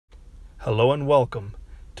Hello and welcome.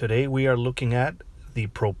 Today we are looking at the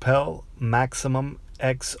Propel Maximum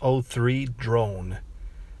X03 drone.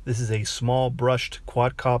 This is a small brushed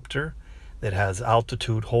quadcopter that has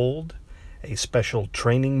altitude hold, a special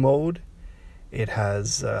training mode. It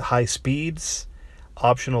has high speeds,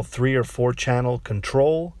 optional 3 or 4 channel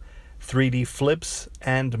control, 3D flips,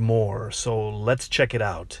 and more. So let's check it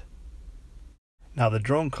out. Now the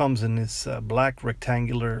drone comes in this black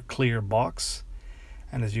rectangular clear box.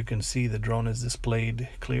 And as you can see, the drone is displayed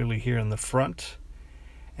clearly here in the front.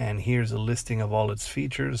 And here's a listing of all its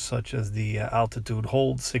features, such as the altitude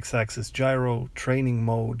hold, 6-axis gyro, training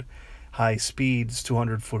mode, high speeds,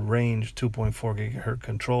 200-foot range, 2.4 gigahertz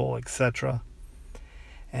control, etc.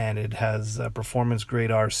 And it has performance grade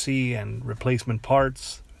RC and replacement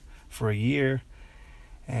parts for a year.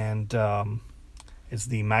 And it's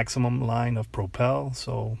the maximum line of Propel,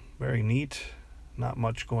 so very neat. Not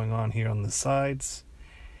much going on here on the sides.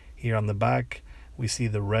 Here on the back, we see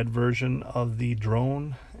the red version of the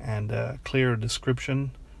drone and a clear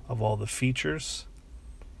description of all the features.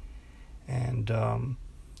 And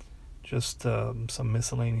just some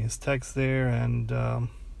miscellaneous text there. And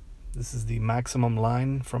this is the maximum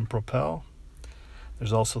line from Propel.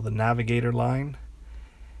 There's also the navigator line.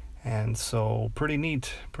 And so pretty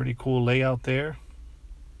neat, pretty cool layout there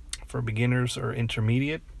for beginners or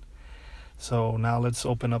intermediate. So now let's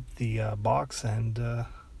open up the box and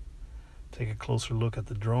take a closer look at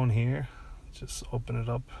the drone here. Just open it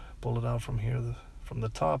up, pull it out from here, from the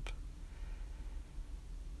top.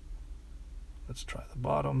 Let's try the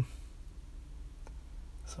bottom.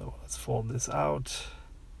 So let's fold this out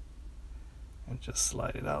and just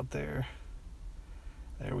slide it out there.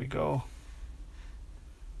 There we go.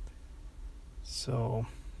 So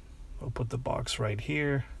we'll put the box right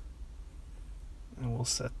here and we'll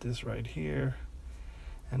set this right here.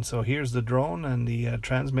 And so here's the drone and the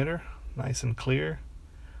transmitter, nice and clear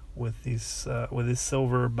with these with this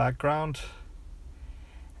silver background.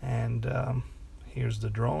 And here's the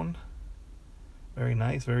drone, very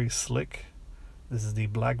nice, very slick. This is the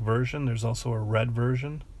black version. There's also a red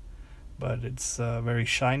version, but it's very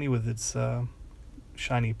shiny with its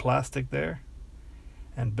shiny plastic there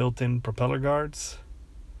and built-in propeller guards.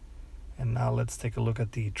 And now let's take a look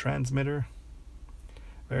at the transmitter.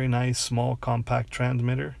 Very nice, small, compact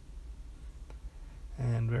transmitter,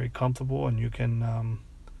 and very comfortable. And you can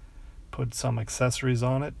put some accessories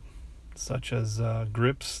on it, such as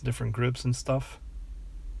grips, different grips and stuff.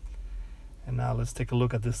 And now let's take a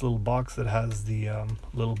look at this little box that has the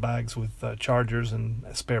little bags with chargers and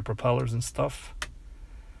spare propellers and stuff.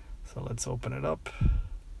 So let's open it up.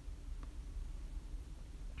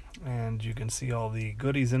 And you can see all the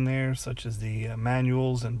goodies in there, such as the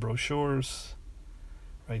manuals and brochures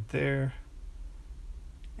right there.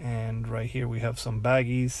 And right here we have some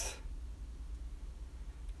baggies.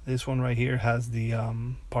 This one right here has the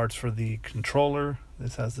parts for the controller.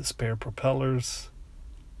 This has the spare propellers.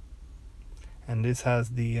 And this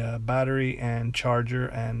has the battery and charger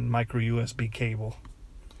and micro USB cable.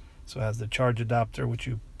 So it has the charge adapter, which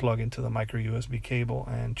you plug into the micro USB cable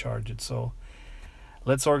and charge it. So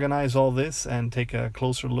let's organize all this and take a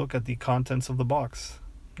closer look at the contents of the box.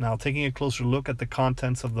 Now, taking a closer look at the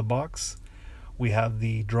contents of the box, we have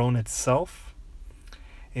the drone itself.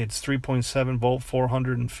 It's 3.7 volt,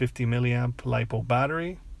 450 milliamp LiPo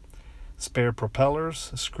battery, spare propellers,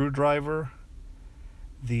 a screwdriver,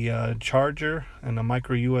 the charger and a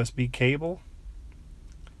micro USB cable,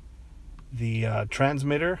 the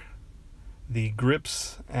transmitter, the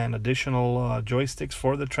grips and additional joysticks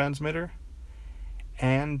for the transmitter,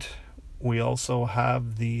 and we also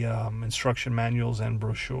have the instruction manuals and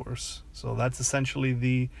brochures. So that's essentially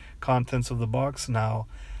the contents of the box. Now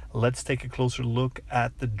let's take a closer look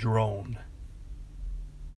at the drone.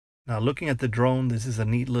 Now, looking at the drone, this is a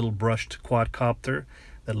neat little brushed quadcopter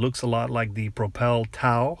that looks a lot like the Propel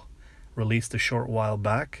Tau, released a short while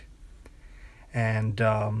back. And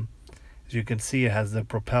as you can see, it has the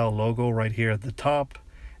Propel logo right here at the top,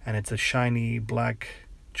 and it's a shiny black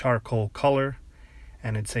charcoal color.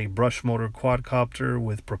 And it's a brush motor quadcopter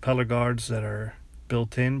with propeller guards that are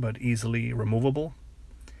built in but easily removable.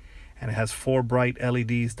 And it has 4 bright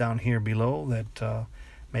LEDs down here below that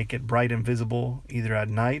make it bright and visible either at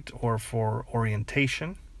night or for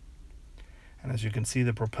orientation. And as you can see,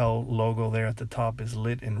 the Propel logo there at the top is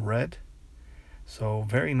lit in red. So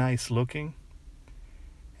very nice looking.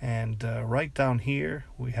 And right down here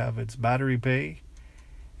we have its battery bay.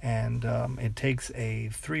 And it takes a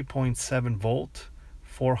 3.7 volt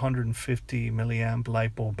 450 milliamp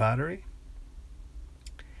LiPo battery,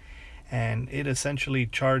 and it essentially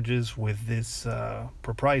charges with this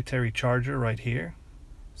proprietary charger right here.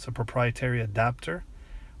 It's a proprietary adapter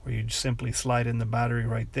where you simply slide in the battery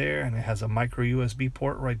right there, and it has a micro USB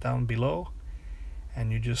port right down below,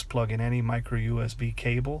 and you just plug in any micro USB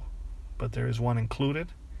cable, but there is one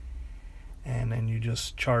included, and then you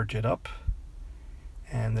just charge it up,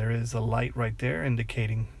 and there is a light right there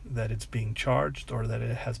indicating that it's being charged or that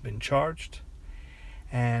it has been charged.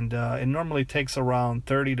 And it normally takes around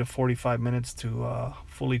 30 to 45 minutes to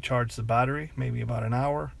fully charge the battery, maybe about an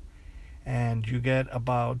hour, and you get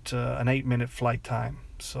about an 8-minute flight time,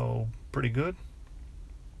 so pretty good.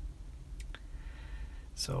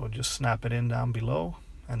 So just snap it in down below,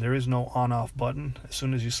 and there is no on-off button. As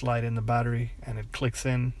soon as you slide in the battery and it clicks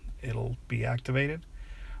in, it'll be activated.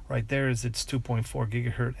 Right there is its 2.4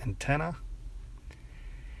 gigahertz antenna,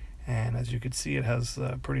 and as you can see, it has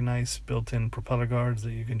pretty nice built-in propeller guards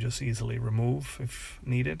that you can just easily remove if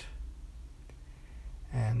needed.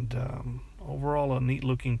 And overall, a neat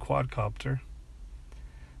looking quadcopter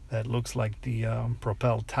that looks like the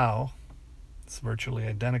Propel Tau. It's virtually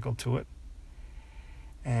identical to it,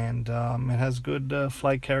 and it has good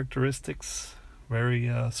flight characteristics,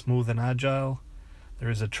 very smooth and agile. There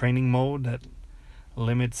is a training mode that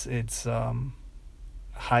limits its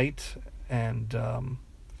height, and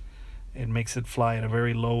it makes it fly at a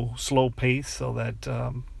very slow pace so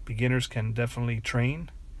that beginners can definitely train.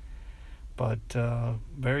 But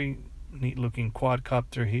very neat looking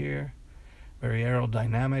quadcopter here, very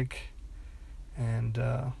aerodynamic, and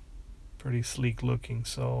pretty sleek looking.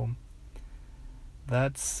 So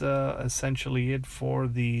that's essentially it for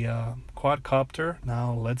the quadcopter.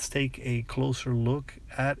 Now let's take a closer look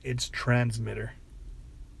at its transmitter.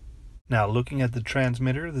 Now, looking at the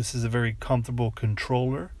transmitter, this is a very comfortable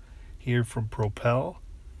controller here from Propel,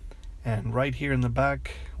 and right here in the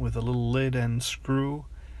back with a little lid and screw,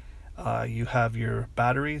 you have your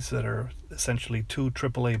batteries that are essentially 2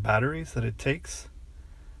 AAA batteries that it takes.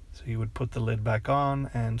 So you would put the lid back on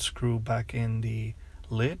and screw back in the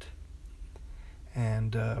lid,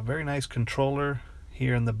 and a very nice controller.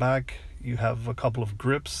 Here in the back you have a couple of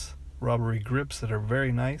grips, rubbery grips that are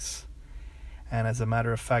very nice, and as a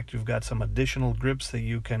matter of fact, you've got some additional grips that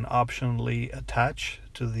you can optionally attach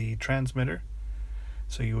to the transmitter.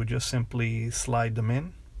 So you would just simply slide them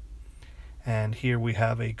in. And here we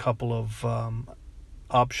have a couple of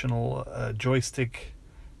optional joystick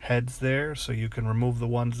heads there, so you can remove the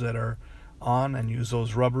ones that are on and use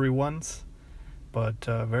those rubbery ones. But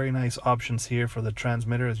very nice options here for the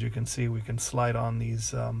transmitter. As you can see, we can slide on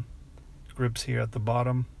these grips here at the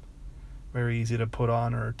bottom. Very easy to put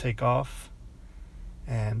on or take off.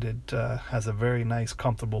 And it has a very nice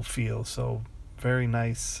comfortable feel, so very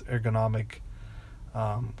nice ergonomic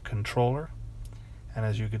controller. And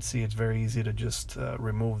as you can see, it's very easy to just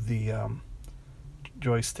remove the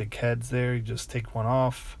joystick heads there. You just take one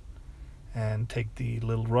off and take the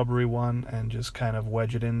little rubbery one and just kind of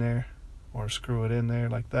wedge it in there or screw it in there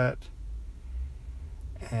like that.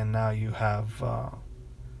 And now you have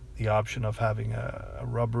the option of having a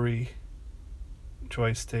rubbery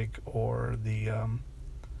joystick or the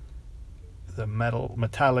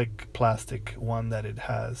metallic plastic one that it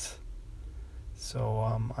has.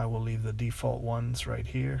 So I will leave the default ones right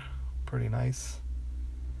here. Pretty nice.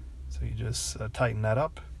 So you just tighten that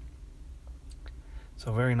up.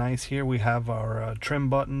 So very nice. Here we have our trim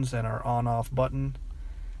buttons and our on-off button.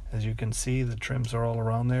 As you can see, the trims are all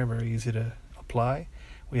around there, very easy to apply.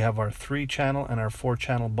 We have our 3-channel and our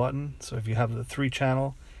 4-channel button. So if you have the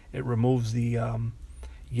 3-channel, it removes the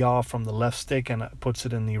yaw from the left stick and puts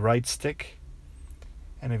it in the right stick.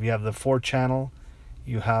 And if you have the 4-channel,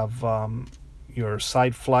 you have your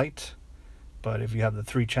side flight. But if you have the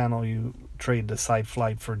 3-channel, you trade the side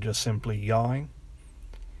flight for just simply yawing,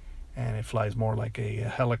 and it flies more like a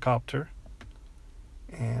helicopter.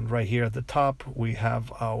 And right here at the top, we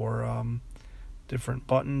have our different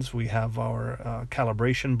buttons. We have our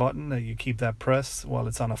calibration button that you keep that pressed while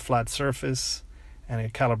it's on a flat surface, and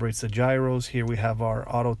it calibrates the gyros. Here we have our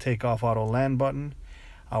auto takeoff, auto land button,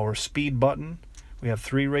 our speed button. We have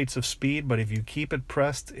 3 rates of speed, but if you keep it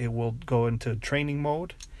pressed, it will go into training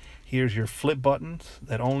mode. Here's your flip button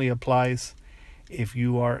that only applies if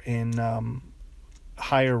you are in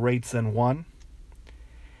higher rates than 1.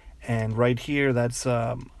 And right here, that's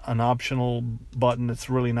an optional button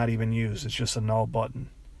that's really not even used. It's just a null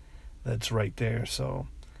button that's right there. So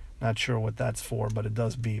not sure what that's for, but it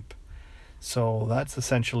does beep. So that's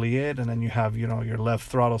essentially it. And then you have, you know, your left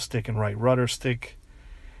throttle stick and right rudder stick.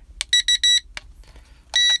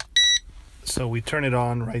 So we turn it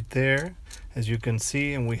on right there, as you can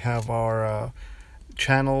see, and we have our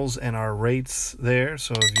channels and our rates there.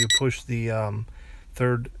 So if you push the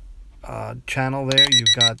third channel there,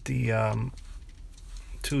 you've got the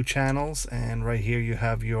 2 channels, and right here you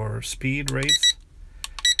have your speed rates,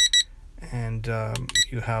 and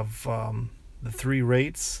you have the 3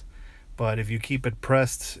 rates. But if you keep it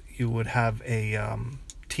pressed, you would have a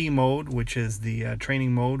T mode, which is the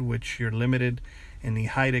training mode, which you're limited in the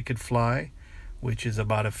height it could fly, which is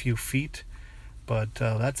about a few feet. But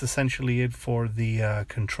that's essentially it for the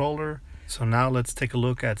controller. So now let's take a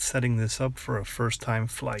look at setting this up for a first-time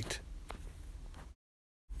flight.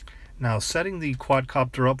 Now, setting the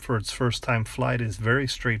quadcopter up for its first-time flight is very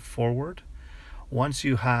straightforward. Once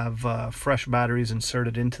you have fresh batteries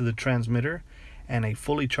inserted into the transmitter and a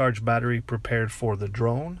fully charged battery prepared for the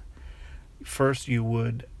drone, first you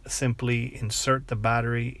would simply insert the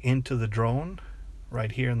battery into the drone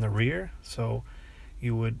right here in the rear. So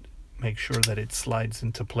you would make sure that it slides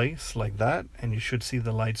into place like that, and you should see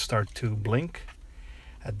the lights start to blink.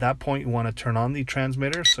 At that point, you want to turn on the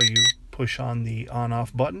transmitter, so you push on the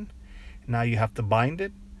on-off button. Now you have to bind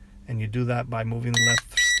it, and you do that by moving the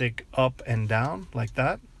left stick up and down like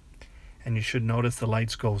that, and you should notice the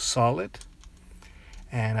lights go solid.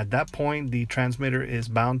 And at that point, the transmitter is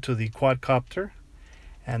bound to the quadcopter.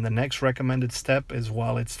 And the next recommended step is,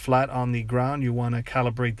 while it's flat on the ground, you want to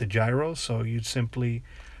calibrate the gyro. So you simply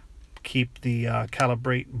keep the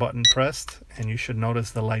calibrate button pressed, and you should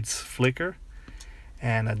notice the lights flicker.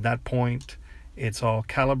 And at that point, it's all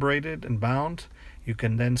calibrated and bound. You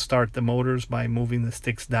can then start the motors by moving the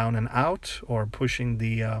sticks down and out, or pushing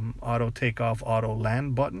the auto takeoff, auto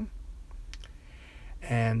land button.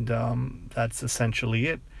 And that's essentially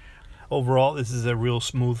it. Overall, this is a real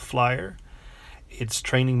smooth flyer. Its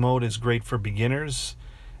training mode is great for beginners.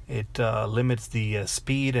 It limits the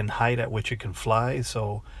speed and height at which it can fly,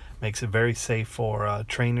 so makes it very safe for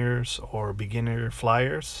trainers or beginner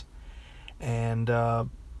flyers. And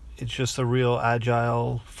it's just a real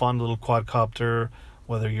agile, fun little quadcopter,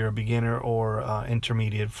 whether you're a beginner or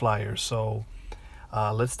intermediate flyer. So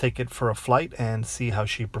let's take it for a flight and see how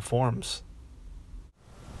she performs.